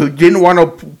Elena, who didn't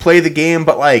want to play the game,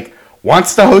 but, like,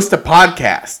 wants to host a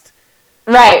podcast.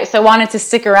 Right, so wanted to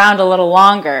stick around a little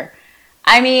longer.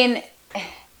 I mean,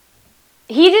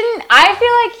 I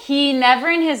feel like he never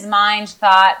in his mind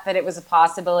thought that it was a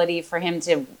possibility for him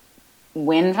to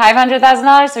win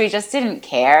 $500,000, so he just didn't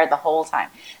care the whole time.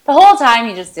 The whole time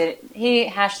he just he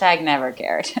 #never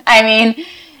cared. I mean,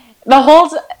 the whole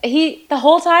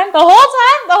time,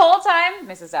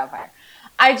 Mrs. Doubtfire.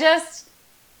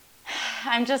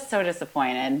 I'm just so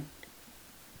disappointed.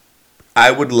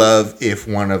 I would love if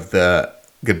one of the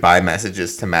goodbye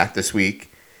messages to Matt this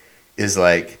week is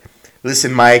like,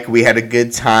 listen, Mike, we had a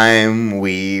good time.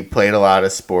 We played a lot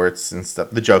of sports and stuff.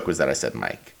 The joke was that I said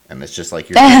Mike. And it's just like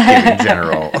you're just giving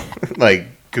general, like,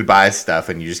 goodbye stuff,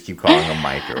 and you just keep calling him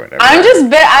Mike or whatever. I'm just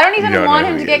bitter. I don't even don't want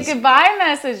know him who to he get is. goodbye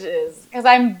messages because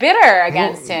I'm bitter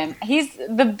against him. He's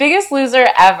the biggest loser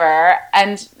ever.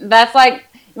 And that's like,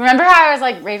 remember how I was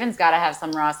like, Raven's got to have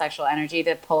some raw sexual energy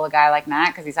to pull a guy like Matt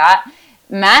because he's hot?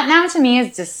 Matt now to me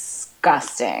is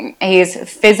disgusting. He's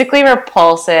physically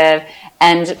repulsive,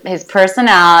 and his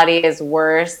personality is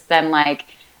worse than, like,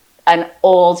 an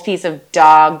old piece of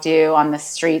dog do on the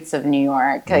streets of New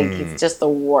York. Like, he's just the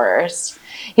worst.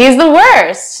 He's the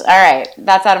worst. All right,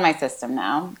 that's out of my system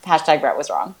now. #Brett was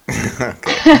wrong.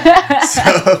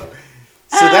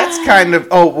 So that's kind of.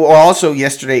 Oh, well, also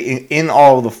yesterday in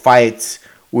all the fights,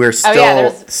 we're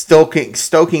still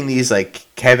stoking these, like,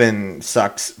 Kevin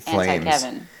sucks flames.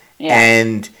 Anti-Kevin. Yeah.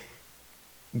 And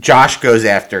Josh goes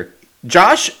after.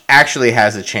 Josh actually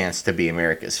has a chance to be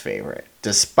America's favorite,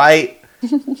 despite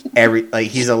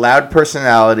he's a loud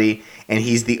personality, and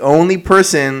he's the only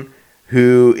person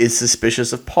who is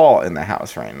suspicious of Paul in the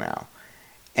house right now.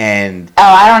 And oh,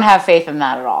 I don't have faith in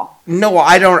that at all. no,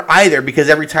 I don't either, because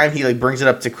every time he like brings it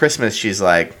up to Christmas, she's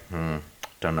like,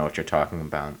 don't know what you're talking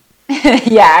about.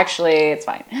 Yeah, actually, it's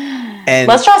fine. And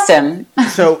let's trust him.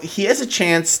 so he has a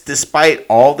chance, despite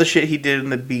all the shit he did in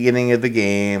the beginning of the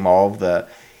game,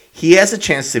 he has a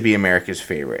chance to be America's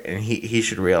favorite, and he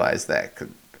should realize that.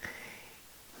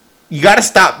 You got to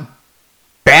stop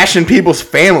bashing people's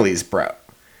families, bro.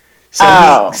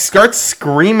 So he starts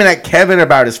screaming at Kevin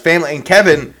about his family, and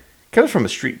Kevin's from the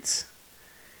streets.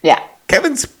 Yeah.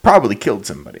 Kevin's probably killed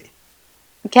somebody.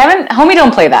 Kevin, homie,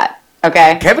 don't play that,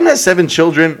 okay? Kevin has 7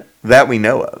 children that we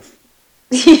know of.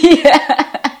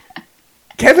 Yeah.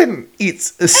 Kevin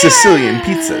eats Sicilian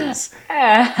pizzas.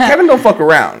 Kevin don't fuck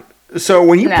around. So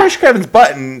when you push Kevin's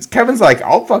buttons, Kevin's like,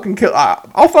 "I'll fucking kill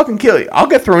you. I'll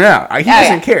get thrown out." He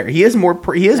doesn't care. He has more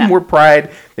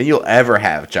pride than you'll ever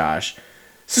have, Josh.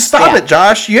 So stop it,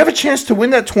 Josh. You have a chance to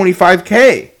win that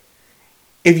 $25K.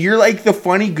 If you're like the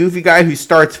funny, goofy guy who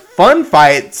starts fun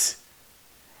fights,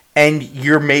 and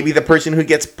you're maybe the person who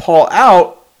gets Paul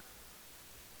out,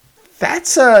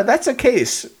 that's a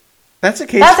case. That's a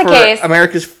case for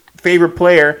America's favorite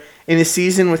player in a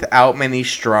season without many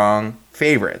strong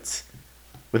favorites,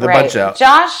 with a bunch of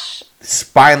Josh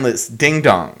spineless ding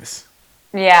dongs.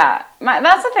 Yeah,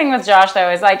 that's the thing with Josh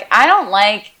though, is like I don't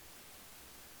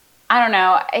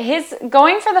know, his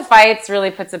going for the fights really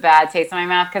puts a bad taste in my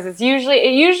mouth, because it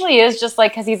usually is just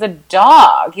like because he's a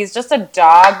dog. He's just a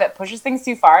dog that pushes things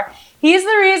too far. He's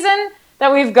the reason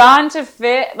that we've gone to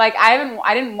fit. Like I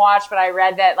didn't watch, but I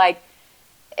read that like.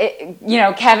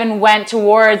 Kevin went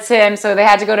towards him, so they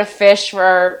had to go to fish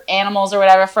for animals or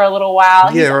whatever for a little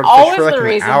while. Yeah, he's always the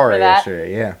reason for that.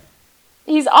 Yeah,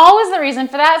 he's always the reason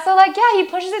for that. So, like, yeah, he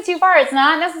pushes it too far. It's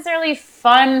not necessarily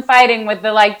fun fighting with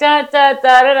the like da da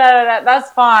da da da da. That's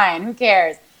fine. Who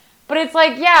cares? But it's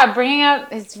like, yeah, bringing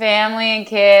up his family and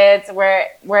kids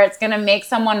where it's gonna make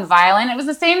someone violent. It was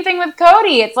the same thing with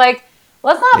Cody. It's like,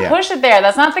 let's not push it there.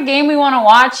 That's not the game we want to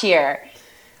watch here.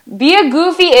 Be a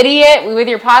goofy idiot with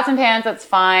your pots and pans, that's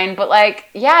fine. But, like,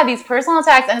 yeah, these personal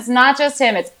attacks, and it's not just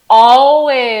him. It's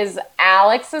always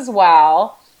Alex as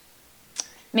well.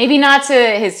 Maybe not to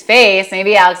his face.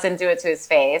 Maybe Alex didn't do it to his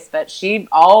face, but she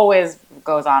always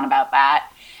goes on about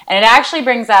that. And it actually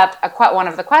brings up one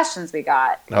of the questions we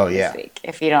got this week,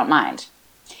 if you don't mind.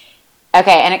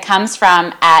 Okay, and it comes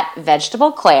from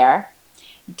 @VegetableClaire.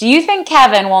 Do you think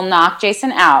Kevin will knock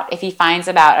Jason out if he finds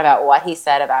out about what he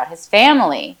said about his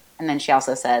family? And then she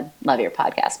also said, love your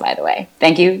podcast, by the way.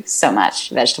 Thank you so much,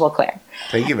 Vegetable Claire.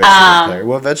 Thank you, Vegetable Claire.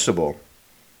 What vegetable?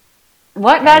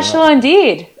 What vegetable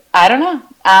indeed? I don't know.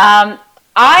 I'm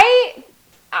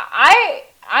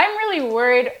really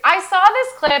worried. I saw this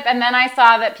clip, and then I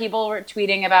saw that people were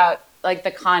tweeting about, like,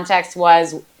 the context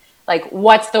was, like,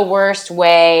 what's the worst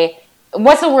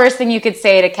thing you could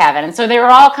say to Kevin? And so they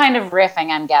were all kind of riffing,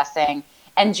 I'm guessing.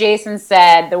 And Jason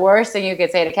said, the worst thing you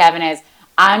could say to Kevin is,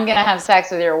 I'm going to have sex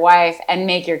with your wife and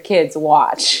make your kids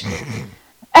watch.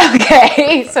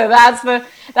 Okay, so that's what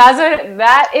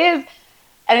that is.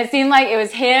 And it seemed like it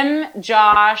was him,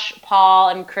 Josh, Paul,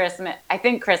 and Christmas. I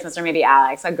think Christmas, or maybe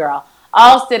Alex, a girl,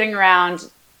 all sitting around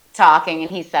talking,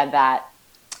 and he said that.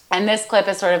 And this clip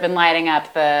has sort of been lighting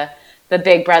up the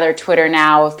Big Brother Twitter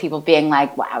now, of people being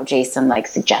like, wow, Jason, like,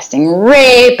 suggesting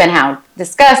rape and how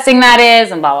disgusting that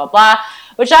is and blah, blah, blah.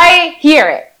 Which I hear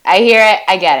it. I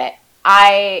get it.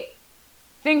 I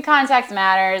think context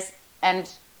matters, and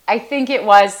I think it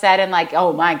was said in like,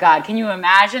 oh my God, can you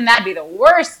imagine? That'd be the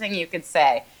worst thing you could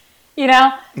say. You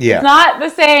know? Yeah. It's not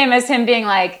the same as him being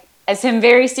like, as him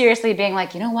very seriously being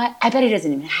like, you know what? I bet he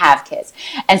doesn't even have kids.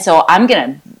 And so I'm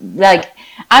going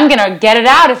to get it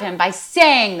out of him by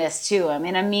saying this to him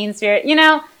in a mean spirit. You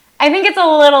know, I think it's a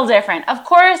little different. Of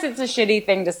course, it's a shitty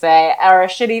thing to say, or a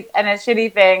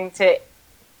shitty thing to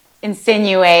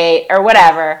insinuate or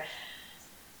whatever.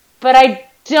 But I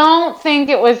don't think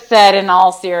it was said in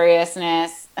all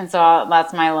seriousness. And so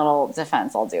that's my little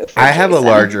defense I'll do. I have a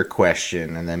larger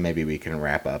question, and then maybe we can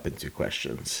wrap up into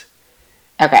questions.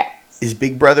 Okay. Is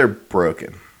Big Brother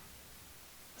broken?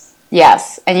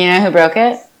 Yes. And you know who broke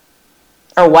it?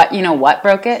 Or what? You know what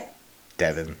broke it?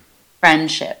 Devin.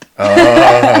 Friendship.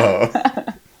 Oh.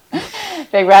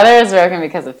 Big Brother is broken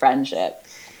because of friendship.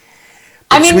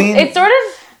 I mean, it's sort of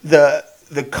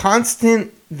the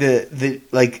constant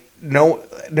no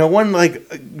one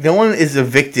is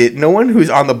evicted. No one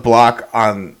who's on the block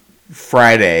on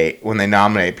Friday when they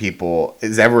nominate people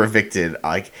is ever evicted.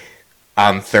 Like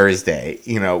on Thursday,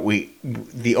 you know,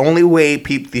 the only way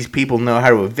these people know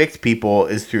how to evict people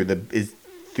is through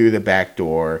the back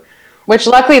door. Which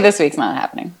luckily this week's not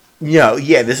happening.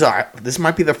 Yeah, this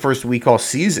might be the first week all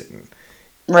season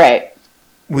Right.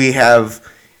 We have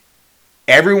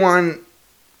everyone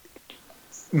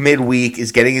midweek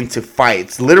is getting into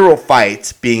fights, literal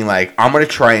fights, being like, I'm going to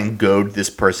try and goad this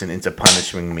person into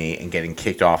punishing me and getting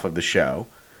kicked off of the show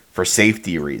for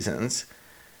safety reasons.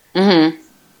 Mm-hmm.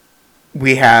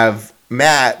 We have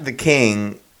Matt, the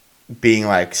king, being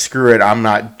like, screw it, I'm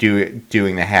not doing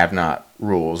the have-not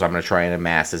rules. I'm going to try and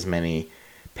amass as many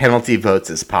penalty votes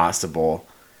as possible.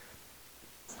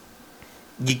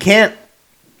 You can't...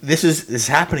 This is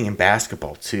happening in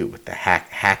basketball, too, with the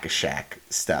hack-a-shack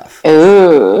stuff.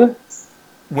 Ooh.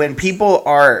 When people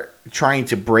are trying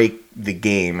to break the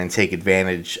game and take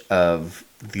advantage of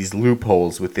these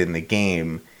loopholes within the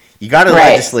game, you got to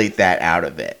legislate that out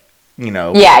of it. You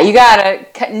know? Yeah, you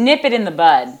got to nip it in the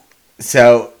bud.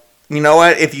 So, you know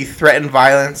what? If you threaten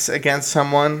violence against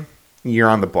someone, you're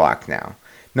on the block now.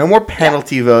 No more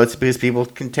penalty votes because people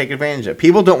can take advantage of it.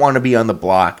 People don't want to be on the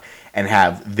block and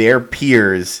have their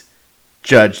peers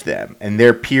judge them and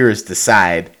their peers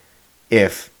decide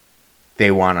if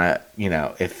they want to, you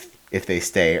know, if they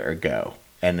stay or go.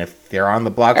 And if they're on the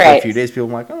block for a few days, people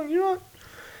are like, oh, you know what?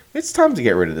 It's time to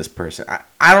get rid of this person.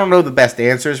 I don't know the best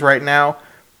answers right now,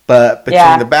 but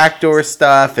between the backdoor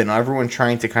stuff and everyone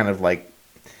trying to kind of like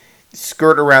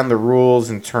skirt around the rules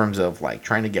in terms of like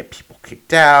trying to get people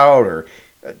kicked out or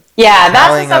that's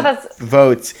the stuff that's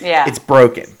votes, it's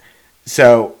broken.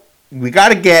 So we got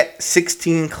to get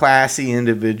 16 classy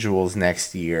individuals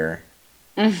next year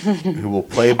who will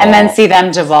play ball. And then see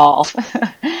them devolve.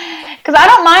 Because I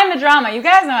don't mind the drama. You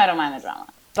guys know I don't mind the drama.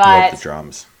 But love the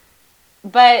drums.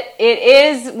 But it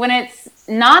is when it's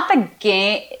not the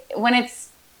game, when it's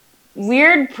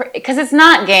weird, because it's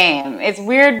not game. It's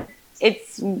weird.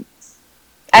 It's,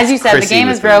 as you said, the game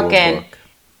is broken.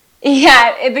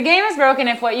 Yeah, the game is broken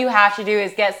if what you have to do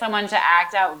is get someone to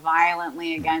act out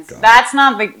violently against. That's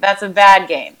a bad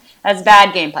game. That's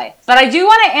bad gameplay. But I do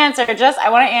want to answer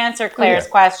Claire's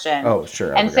question. Oh,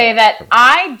 sure. And say that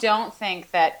I don't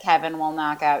think that Kevin will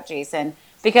knock out Jason.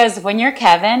 Because when you're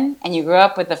Kevin and you grew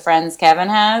up with the friends Kevin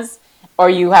has,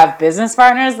 or you have business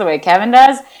partners the way Kevin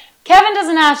does, Kevin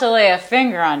doesn't have to lay a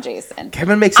finger on Jason.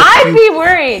 Kevin makes I'd be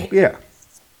worried. Yeah.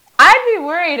 I'd be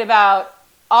worried about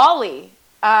Ollie.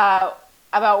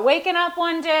 About waking up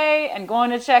one day and going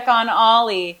to check on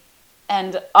Ollie,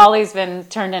 and Ollie's been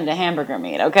turned into hamburger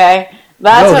meat, okay?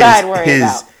 That's what I'd worry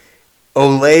about.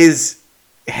 Olay's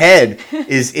head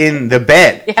is in the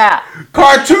bed. Yeah.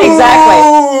 Cartoon!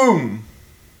 Exactly.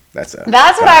 That's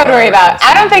what I would worry about.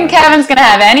 I don't think Kevin's gonna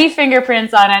have any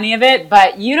fingerprints on any of it,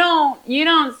 but you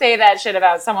don't say that shit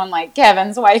about someone like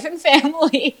Kevin's wife and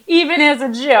family, even as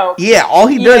a joke. Yeah, all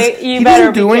he does, he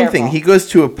doesn't do anything. He goes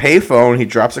to a payphone, he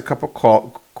drops a couple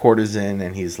quarters in,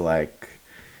 and he's like,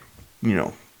 you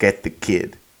know, get the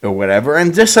kid or whatever,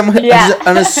 and just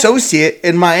an associate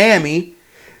in Miami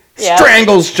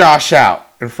strangles Josh out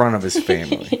in front of his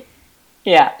family.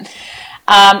 Yeah.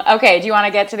 Okay, do you want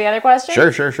to get to the other question?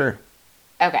 Sure.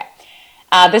 Okay.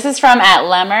 This is from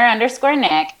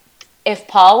 @lemmer_Nick. If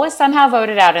Paul was somehow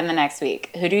voted out in the next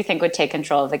week, who do you think would take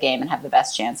control of the game and have the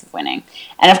best chance of winning?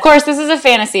 And of course, this is a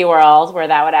fantasy world where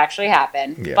that would actually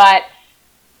happen. Yeah. But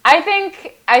I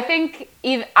think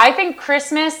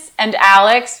Christmas and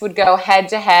Alex would go head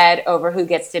to head over who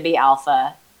gets to be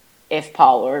alpha if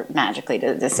Paul were magically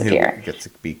to disappear. Who gets to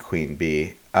be Queen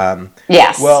Bee?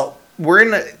 Yes. Well, we're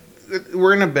in a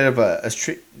bit of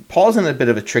Paul's in a bit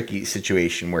of a tricky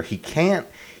situation where he kind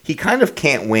of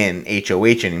can't win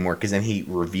HOH anymore because then he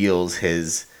reveals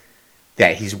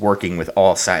that he's working with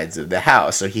all sides of the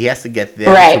house, so he has to get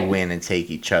them to win and take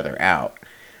each other out.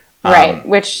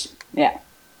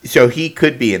 So he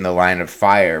could be in the line of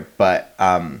fire, but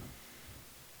I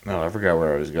forgot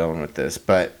where I was going with this,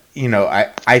 but you know, I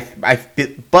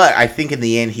think in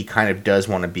the end he kind of does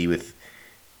want to be with.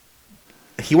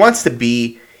 He wants to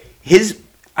be. His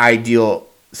ideal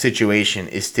situation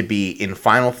is to be in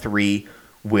Final 3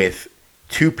 with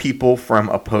two people from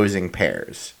opposing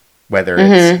pairs, whether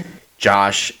it's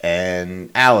Josh and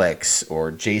Alex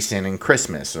or Jason and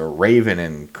Christmas or Raven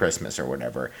and Christmas or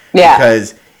whatever. Yeah.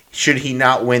 Because should he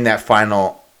not win that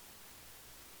final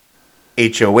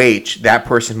HOH, that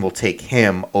person will take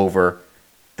him over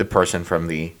the person from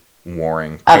the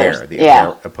warring pair,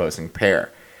 opposing pair.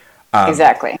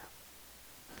 Exactly.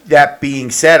 That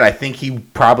being said, I think he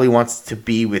probably wants to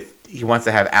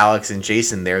have Alex and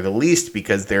Jason there the least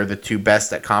because they're the two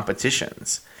best at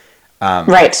competitions.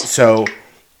 Right. So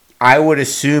I would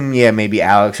assume, maybe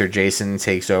Alex or Jason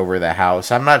takes over the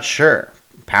house. I'm not sure.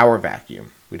 Power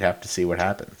vacuum. We'd have to see what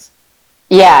happens.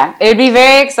 Yeah, it would be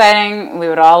very exciting. We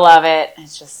would all love it. I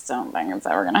just don't think it's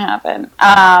ever going to happen.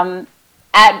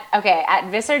 At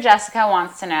Visser Jessica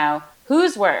wants to know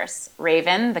who's worse,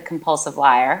 Raven, the compulsive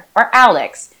liar, or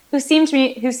Alex, who seems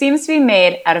to be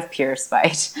made out of pure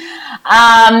spite.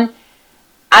 I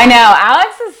know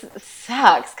Alex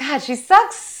sucks. God, she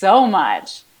sucks so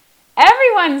much.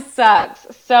 Everyone sucks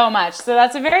so much. So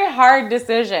that's a very hard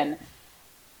decision.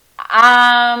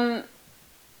 I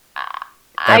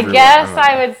guess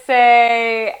I would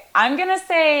say I'm gonna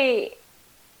say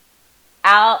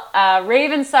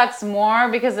Raven sucks more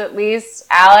because at least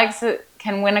Alex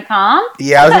can win a comp.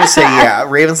 Yeah, I was gonna say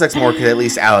Raven sucks more because at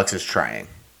least Alex is trying.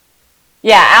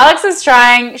 Yeah, Alex is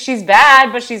trying. She's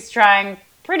bad, but she's trying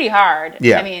pretty hard.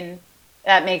 Yeah. I mean,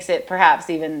 that makes it perhaps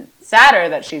even sadder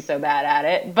that she's so bad at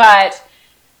it. But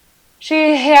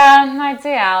I'd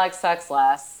say Alex sucks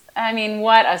less. I mean,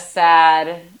 what a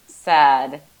sad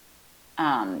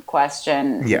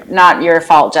question. Yeah. Not your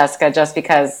fault, Jessica, just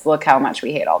because look how much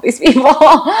we hate all these people. They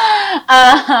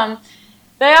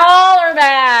all are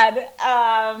bad.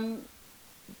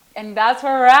 And that's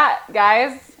where we're at,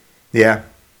 guys. Yeah.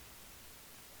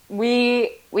 We'll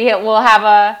have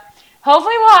a...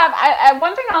 Hopefully we'll have...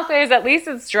 one thing I'll say is at least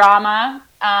it's drama.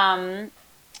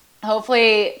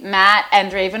 Hopefully Matt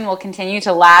and Raven will continue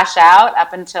to lash out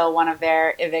up until one of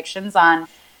their evictions on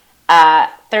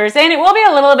Thursday. And it will be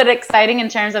a little bit exciting in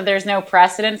terms of there's no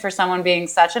precedent for someone being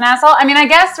such an asshole. I mean, I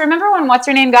guess, remember when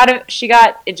what's-her-name got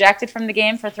ejected from the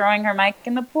game for throwing her mic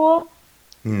in the pool?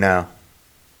 No.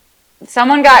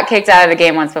 Someone got kicked out of the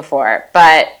game once before,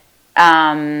 but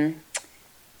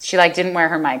she didn't wear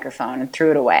her microphone and threw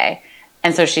it away.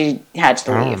 And so she had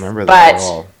to leave. I don't remember that at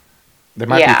all. That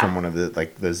might be from one of the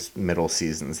those middle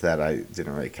seasons that I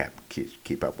didn't really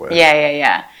keep up with.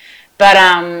 Yeah. But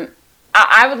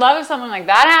I would love if something like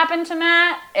that happened to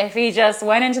Matt. If he just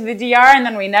went into the DR and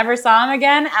then we never saw him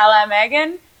again, a la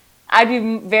Megan, I'd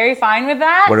be very fine with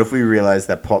that. What if we realized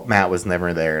that Matt was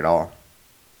never there at all?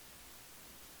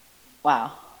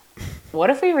 Wow. What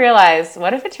if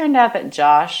it turned out that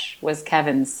Josh was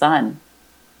Kevin's son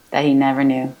that he never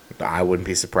knew? I wouldn't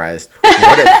be surprised.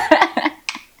 What if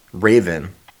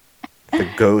Raven, the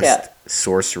ghost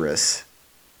sorceress,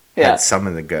 had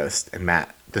summoned the ghost, and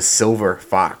Matt, the silver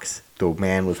fox, the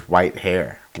man with white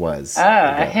hair, was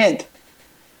a hint.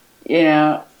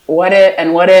 What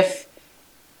if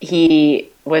he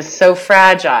was so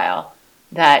fragile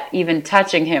that even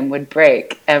touching him would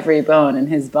break every bone in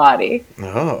his body?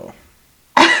 Oh.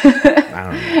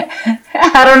 I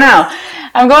don't know.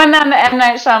 I'm going down the M.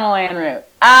 Night Shyamalan route.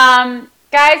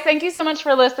 Guys, thank you so much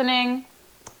for listening.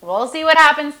 We'll see what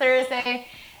happens Thursday.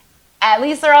 At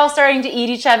least they're all starting to eat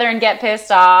each other and get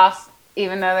pissed off,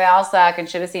 even though they all suck and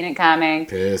should have seen it coming.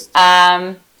 Pissed.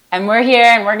 And we're here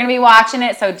and we're going to be watching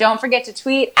it. So don't forget to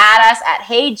tweet at us at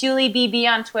HeyJulieBB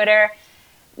on Twitter.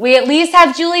 We at least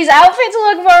have Julie's outfit to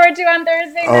look forward to on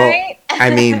Thursday night.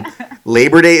 I mean,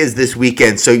 Labor Day is this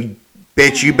weekend, so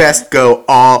bitch, you best go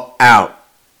all out.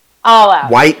 All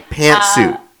out. White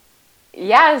pantsuit.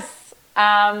 Yes.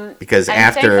 Because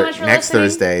after next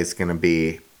Thursday, it's going to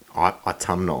be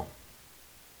autumnal.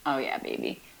 Oh, yeah,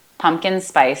 baby. Pumpkin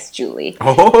Spice Julie.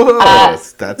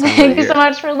 That's thank you so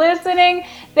much for listening.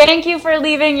 Thank you for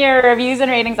leaving your reviews and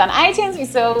ratings on iTunes. We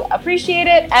so appreciate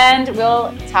it. And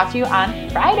we'll talk to you on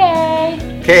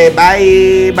Friday. Okay,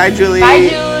 bye. Bye, Julie. Bye,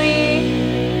 Julie.